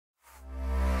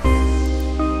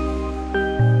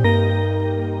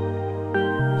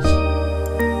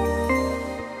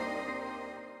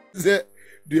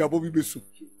do abobi besu.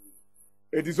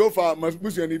 It is so far must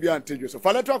be any be antage. So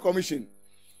for electoral commission,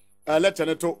 letter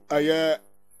neto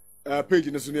page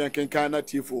in the Sunian can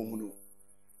Tifo.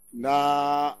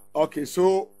 Na okay,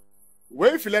 so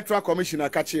where if electoral commission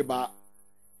catch ba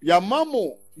ya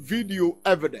mamo video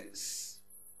evidence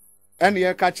and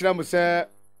ya catch them say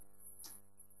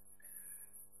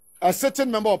a certain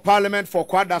member of parliament for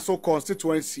Kwadaso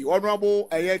constituency, Honorable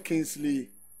Aye Kingsley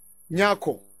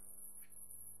Nyako,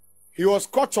 he was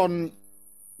caught on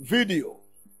video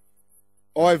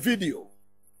or a video.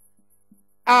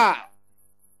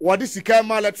 What is the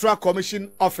Kema Electoral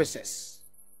Commission officers?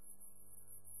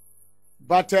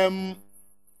 But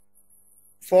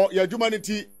for your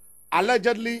humanity,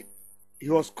 allegedly, he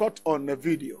was caught on a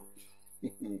video.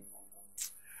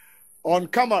 On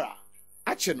camera.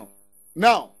 Actually,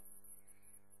 now,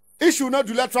 issue not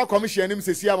to Electoral Commission, him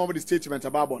says here the statement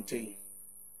about Bontain.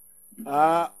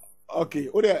 Okay.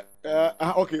 Okay.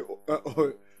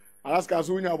 Alaska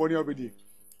Zunya Boni Obedi.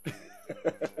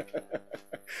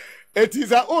 It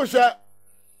is a Osha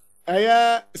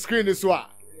screen is what.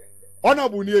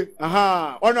 Onabunye,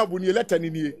 onabunye letter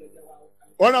ni.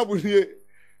 Onabunye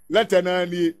letter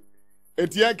nani.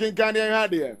 Etia kinkani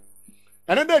had here.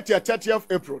 Another 30th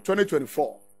April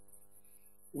 2024.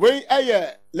 When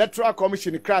a electoral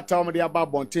commission cracked down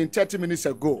about Bontain 30 minutes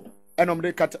ago, and on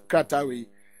the cracked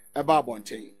about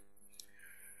Bontain.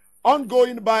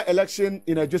 Ongoing by election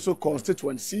in Ejisu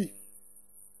constituency,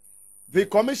 the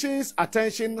commission's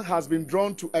attention has been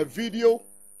drawn to a video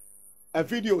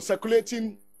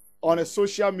circulating on a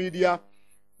social media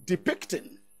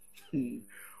depicting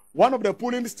one of the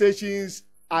polling stations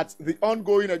at the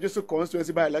ongoing Ejisu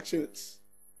constituency by elections.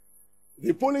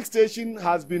 The polling station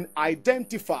has been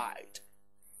identified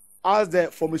as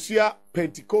the Formosia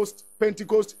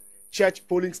Pentecost Church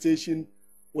polling station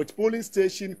with polling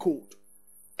station code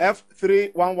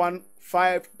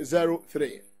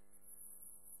F311503.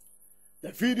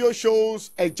 The video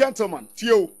shows a gentleman,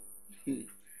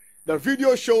 The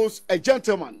video shows a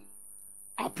gentleman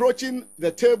approaching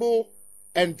the table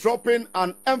and dropping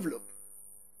an envelope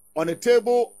on a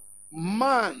table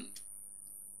manned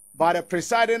by the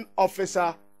presiding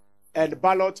officer and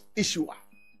ballot issuer.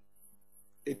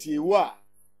 Etiwa,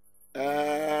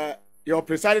 your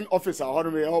presiding officer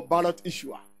or your ballot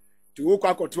issuer. To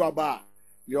Ukakotua bar,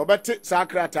 your better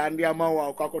Sakrata and the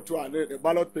Amawa Ukakotua, the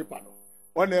ballot paper,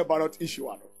 on the ballot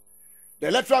issuer. The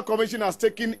Electoral Commission has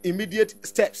taken immediate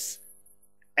steps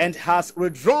and has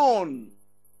withdrawn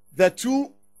the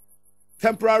 2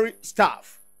 temporary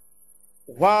staff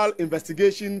while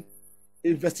investigations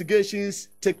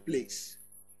take place.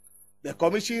 The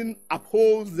Commission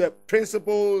upholds the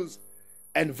principles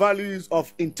and values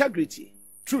of integrity,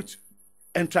 truth,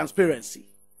 and transparency.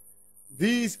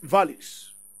 These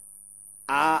values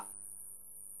are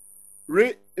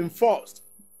reinforced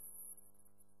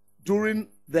during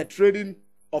the training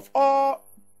of all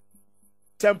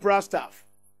temporary staff.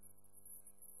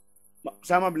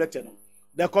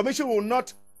 The Commission will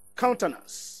not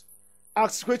countenance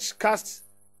acts which cast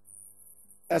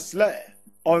a slur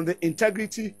on the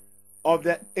integrity of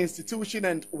the institution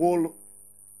and will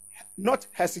not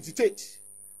hesitate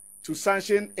to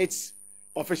sanction its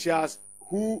officials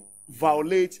who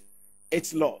violate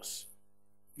its laws.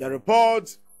 The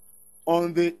report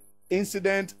on the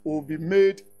incident will be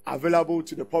made available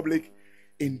to the public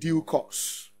in due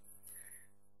course.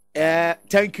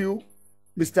 Thank you,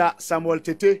 Mr. Samuel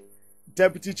Tete,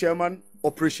 Deputy Chairman,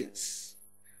 Operations.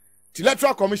 The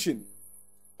Electoral Commission,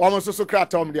 almost also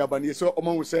cracked on the Abani, so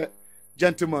Oman say,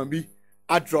 gentlemen, be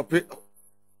I drop it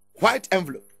white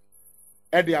envelope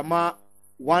at the ama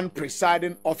one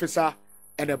presiding officer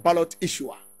and a ballot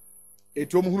issuer.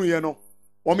 It will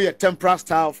be a temporary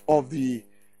staff of the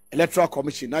Electoral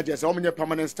Commission, not just a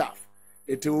permanent staff.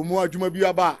 It will more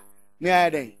Jumabiaba,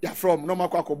 near ya from no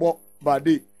Makakobo,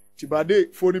 Bade,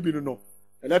 Chibade, 40 billion.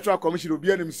 Electoral Commission will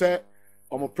be an say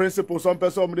on a principle, some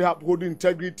person they have holding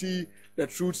integrity, the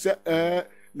truth,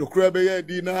 no crebe,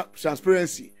 dinner,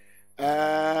 transparency.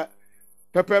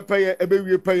 Pepper pay,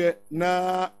 ebe pay,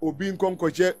 na obin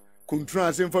konkoche,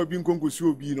 kuntra, same for being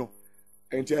konkusu bino.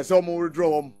 And there's some more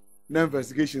draw no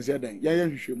investigations here then. Yeah,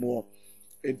 more.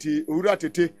 And Ura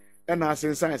Tete and our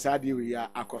science idea we are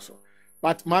akoso.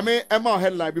 But Mame Emma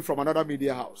headline be from another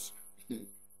media house.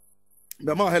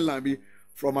 The more headline be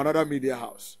from another media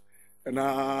house. And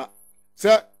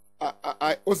sir,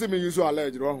 I also mean you so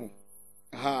alleged wrong.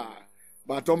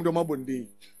 But Tom do mabundi.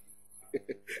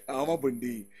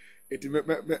 Mabundi. It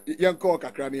young call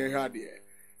kakrani had here.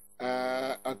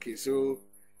 Okay, so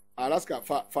Alaska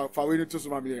for we need to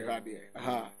some here.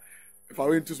 If I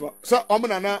went to so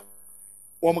Omanana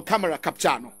camera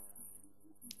capture no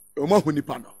omo hu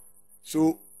nipa no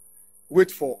so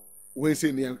wait for when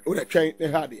say near o dey try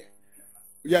dey hard here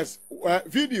yes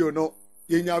video no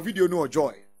yenya video no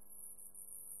joy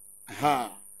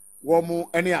wo mo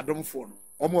any adomfo no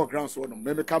omo ground so no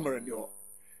me camera ni ho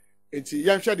enti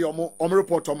yan hwe de omo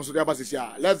report omo so dey abasisi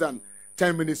less than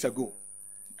 10 minutes ago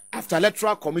after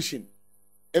electoral commission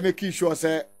make sure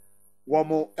say wo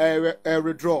mo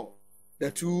withdraw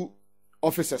the two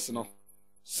officers no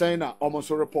saying that almost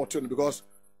so reporting because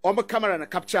omo camera na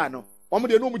capture no omo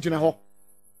de no mu gina ho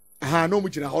no mu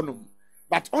gina ho no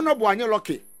but honorable anye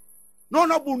lucky no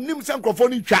honorable nim se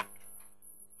microphone twa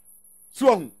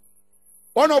so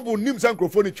honorable nim se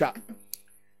microphone twa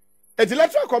the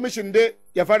electoral commission dey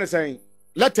you find saying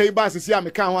letter iba sisi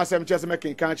ameka ho asem chese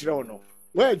make kan kire ho no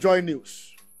where join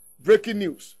news breaking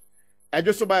news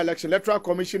Ejisu by election electoral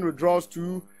commission withdraws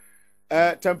to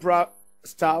temporary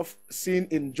staff seen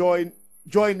in join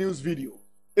news video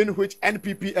in which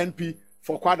NPP MP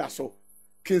for Kwadaso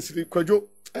Kinsley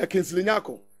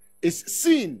Nyako is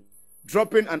seen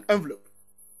dropping an envelope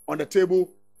on the table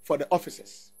for the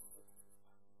officers.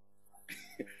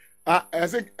 I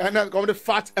think and then come the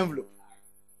fat envelope.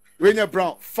 Rainier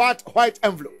brown, fat white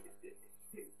envelope.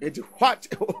 It's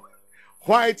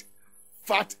white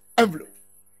fat envelope.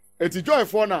 It's joy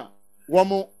for now. One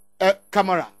more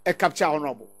camera capture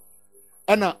honorable.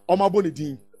 Ana omaboni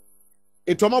din.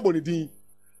 It's omaboni din.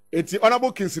 It's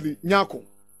honorable Kinsley Nyako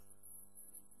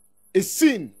is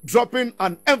seen dropping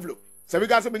an envelope. So we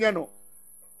got some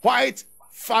white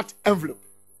fat envelope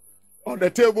on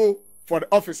the table for the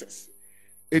officers.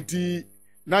 It's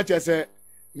not just a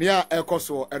near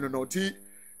Ecoso and no tea.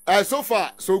 So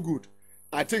far so good.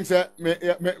 I think that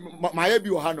my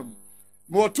Ebi Hanum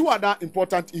more two other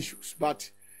important issues, but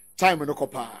time no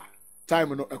copa,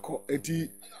 time no echo.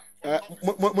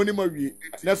 Money movie.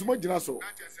 Next month, so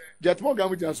get more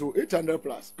gamma so 800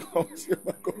 plus.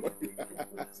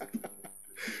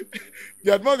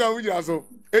 Get more gamma so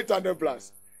 800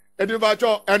 plus. And if I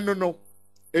show and no,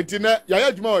 etina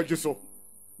yaya juma or just so.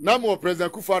 Now more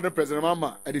President Kufuor, President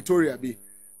Mama editorial be.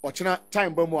 Ochina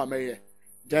time bomb maye.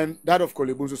 Then that of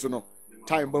Kolebunzo so no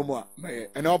time bomb maye.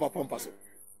 And now about Pompaso.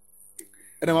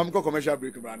 And then I'm going commercial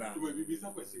break, brother.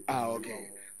 Okay.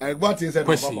 I got inside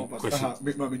question.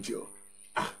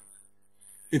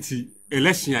 It's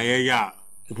election ya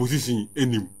opposition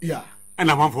enim. Yeah. And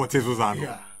I'm for Tesozano.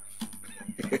 Yeah.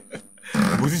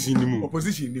 Opposition enim.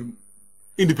 Opposition enim.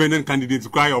 Independent candidates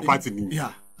cry your party.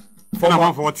 Yeah. And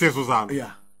I'm for Tesozano.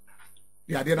 Yeah.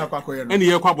 Yeah, they na kwa koye no. Any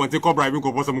year kwa bonte ko bribe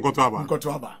ko poso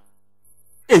mkoto aba.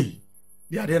 Eh.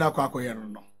 Yeah, they na kwa koye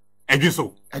no.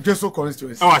 Ejisu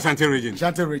constituency. Oh, Ashanti region.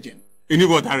 Ashanti region. Any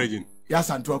voter region. Yes,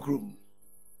 and to a room.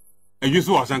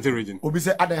 Ejisu Ashanti region. Obi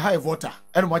say at the high voter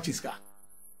and much is ka.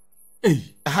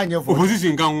 Hey, hanya voter.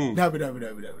 Opposition kan hu. Dabi.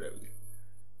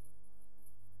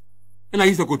 And I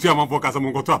used to go to a man for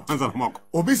Kasamonkoto answer mark.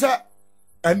 Obi say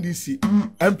NDC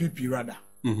MPP rather.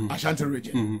 Ashanti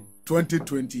region.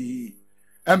 2020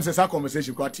 say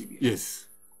conversation kwa TV. Yes.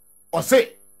 Or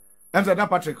say say that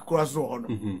Patrick Kuraso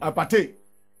hono. Apate.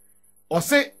 Or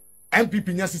say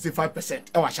MPP nya 65%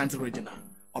 e wa Ashanti region na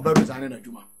oba resign na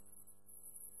adwuma.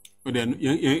 But then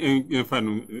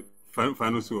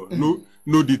final so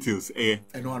no details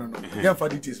no. Yeah, for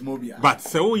details more bia. But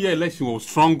so yeah election was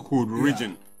stronghold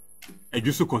region.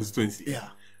 Ejisu constituency. Yeah.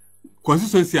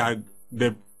 Constituency are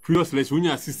the previous election when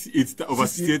you 68 over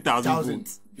 68,000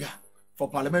 votes. Yeah. For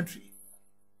parliamentary.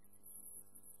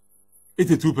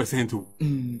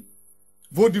 82%.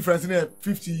 Vote difference in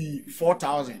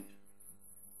 54,000.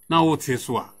 Now what's this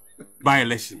one? By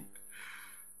election.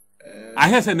 I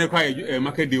hear say never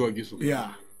market day or Ejisu.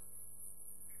 Yeah.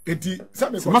 So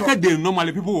market day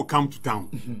normally people will come to town.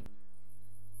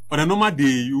 On a normal day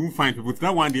you won't find people.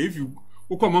 That one day if you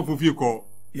come up for vehicle,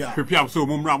 yeah. Prepare so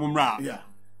mumra. Yeah.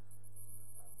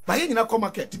 But you na come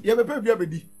market. You be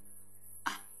be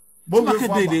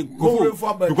market day they go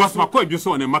for because my point just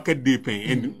on a market day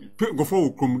pay and go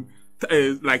for come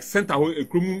like center a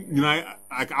room like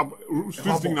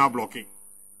streets now blocking.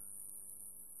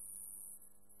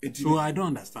 So I don't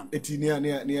understand. It's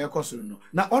near cost no.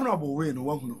 Now honorable way no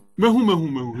one no.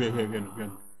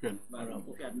 Mehu.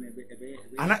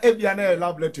 Ana ebia na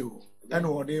love letter o. And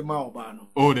what they ma oba no.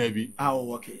 Oh there be. Ah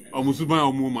okay. Omusuban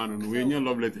omuma no we nya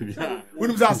love letter bia.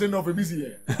 Wouldn't say enough for busy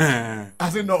here.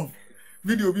 As enough.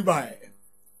 Video be by.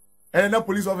 And na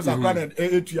police officer granted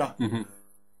etua.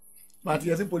 But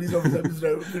yes, police officer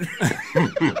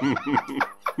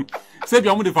say be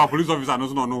amu the police officer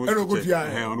no. No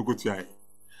go to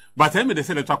But tell me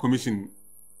the Electoral Commission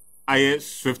I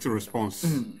swift response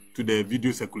to the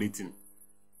video circulating.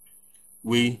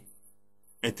 we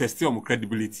a test of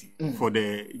credibility for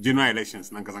the general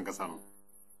elections.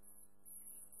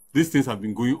 These things have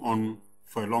been going on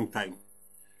for a long time.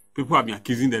 People have been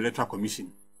accusing the Electoral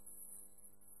Commission.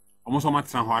 Almost all my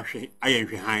time,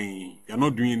 they are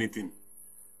not doing anything.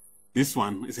 This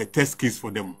one is a test case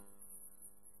for them.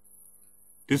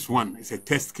 This one is a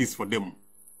test case for them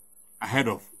ahead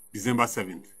of December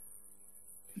 7th.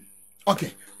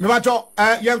 Okay. Mimacho,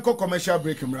 yanko commercial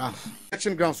break mra.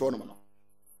 Election grounds for no.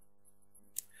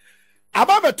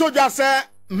 Ababa told you say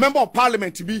member of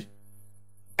parliament to be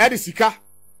Edisika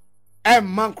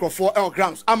Mancroft L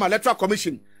grounds. I'm Electoral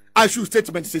Commission issue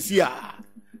statement says here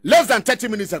less than 30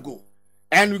 minutes ago.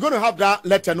 And we're going to have that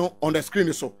letter no on the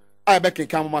screen so I back in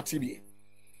Kamama TV.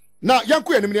 Now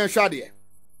yanko enemy shadi.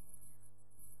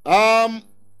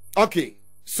 Okay.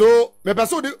 So me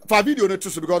person for video no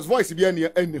too because voice be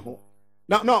any ho.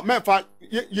 Now no me for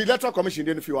you Electoral Commission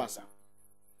dey no fi answer.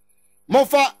 Mo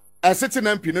for a sitting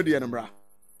MP no dey enumra.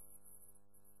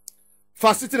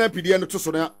 For sitting MP dey no to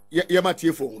so na ye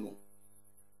matie fo no.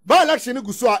 Ba election ni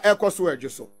guso a ekoso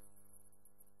adwoso.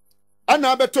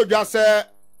 Ana beto dwa say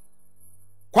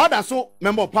kwada so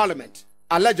member of parliament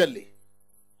allegedly.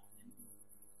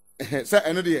 Say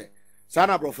eno dey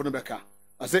sana brofo no beka.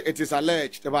 I say it is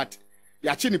alleged that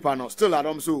Yachini pano still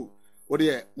at so what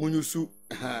the munyusu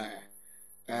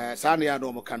Sani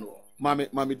Adom Kano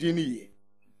Mami Dini.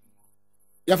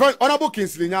 Your friend Honorable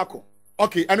Kingsley Nyako.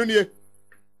 Okay, Anunie.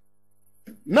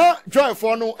 Now joy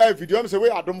for no video. I'm saying we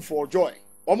Adam for joy.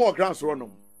 Or more grants run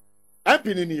them.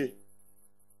 MP ni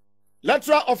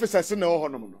Electoral officers in the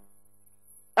honour.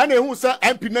 And who say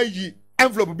MP na yi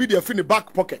envelope be there in the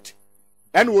back pocket.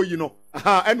 And you know.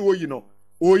 And you know.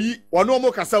 Oyi wano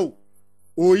mo kasau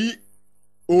oyi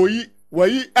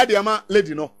wayi adiama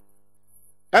lady no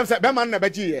em say be man na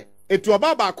beji ye etu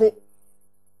oba ba ko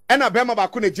e na be ma ba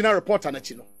ko na gina reporter na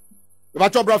chi no ba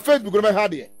to bra Facebook no be ha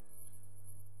de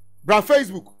bra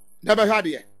Facebook na be ha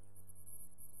de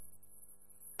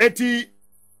eti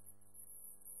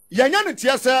yanya ne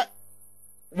tie se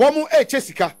wo mu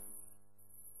chesika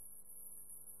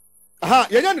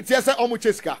yanya ne tie se o mu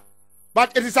chesika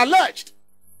but it is alleged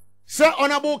Sir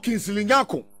Honorable Kingsley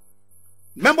Nyako,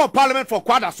 Member of Parliament for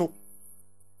Kwadaso.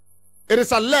 It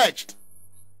is alleged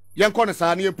Yankon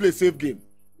Sani play safe game.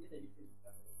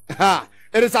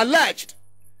 It is alleged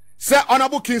Sir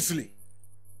Honorable Kingsley.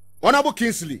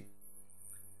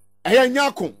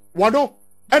 Nyako, wano,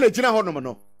 and a Gina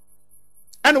Honomano.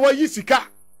 And what Yisika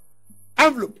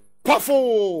envelope,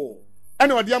 puffo,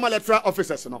 and what Yama Electoral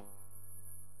officers no.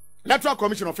 Electoral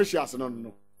Commission officials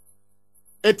no.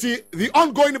 The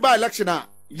ongoing by election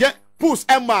push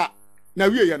Emma na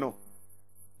we know.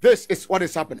 This is what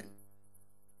is happening.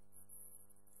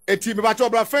 Me ba to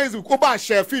bra Facebook ko ba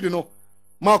share feed no.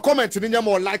 Ma comment ni nya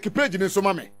mo like page ni so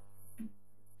mame.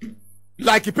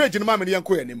 Like page ni mame ni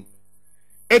yanko yanim.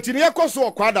 Ni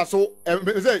yakoso kwada so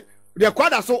say the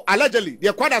kwada so allegedly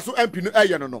the kwada so MP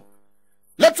no no.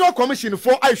 Electoral Commission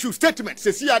for issue statement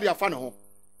say see dia fa no ho.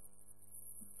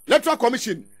 Electoral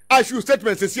Commission issue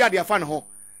statement say see dia fa no ho.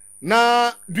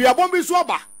 Na duabon bi so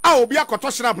aba a obi akoto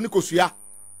shrap ni kosua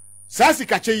sa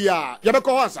sika che ya ye be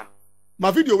ko hosa ma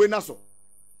video we na so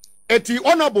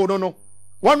honorable no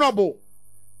honorable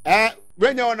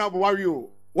when you honorable worry o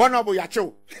honorable ya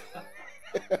chew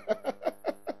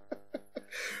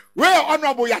we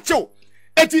honorable ya chew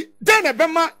then e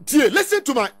bema die listen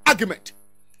to my argument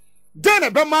then e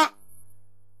bema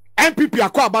NPP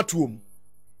akwa abatuom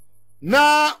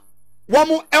na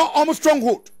womo almost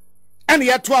stronghold and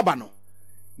yet to abano.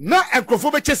 Na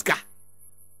encrophobe cheska.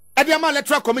 Ediama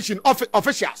Electoral Commission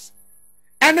officials.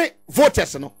 Any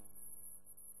voters no.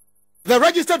 The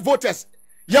registered voters.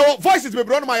 Your voices be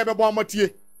brought my ebo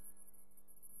matie.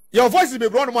 Your voices be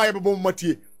brought my ebo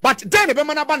matie. But then the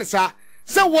bemana banisa.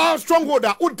 Say wow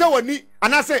strongholder. Uda wani.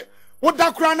 And I say.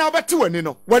 Uda krana betu wani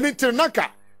no. Wani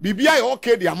tirinaka. BBI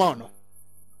okay the amount no.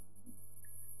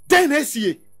 Then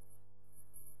ACA.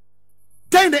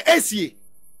 Then the ACA.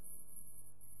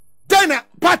 Then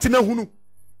party na hunu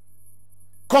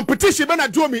competition be na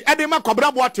jomi edema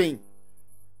kwabra boaten.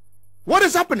 What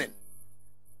is happening?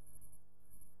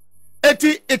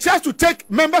 It has to take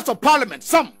members of parliament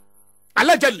some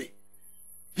allegedly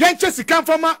yanche sika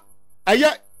from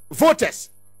voters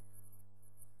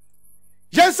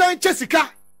yanse chesika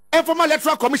and from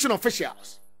Electoral Commission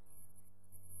officials.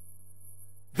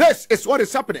 This is what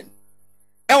is happening.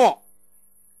 Ewo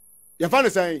you find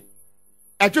saying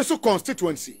Ejisu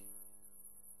constituency.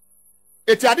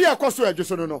 Eti ade akoso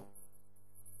Ejisu no.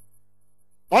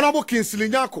 Honorable Kingsley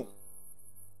Nyako,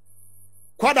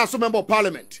 Kwadaso member of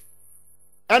parliament,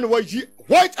 and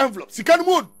white envelope.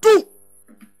 Sikanu do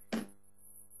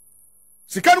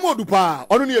Sikanu mo dupa.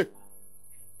 Onu nie.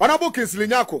 Honorable Kingsley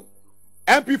Nyako,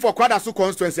 MP for Kwadaso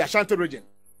constituency, Ashanti region.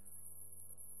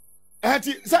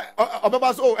 Enti say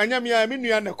obaba so enyam ya me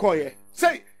nua na koye.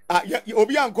 Say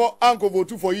obi anko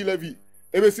vote for levy.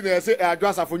 Ebesi na say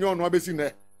adwasafo nyo no abesi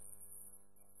na.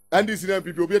 NDC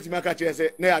NPP obi etimi aka che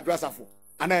say na adwasafo.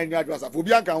 Ana enyo adwasafo.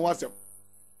 Obi anka ho asem.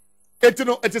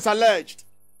 It is alleged.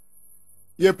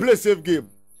 You play safe game.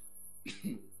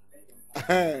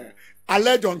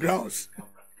 Alleged on grounds.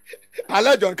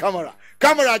 Alleged on camera.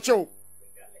 Camera show.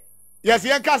 Yes,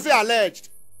 you can say alleged.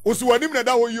 Usuwanim na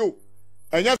da wo yo.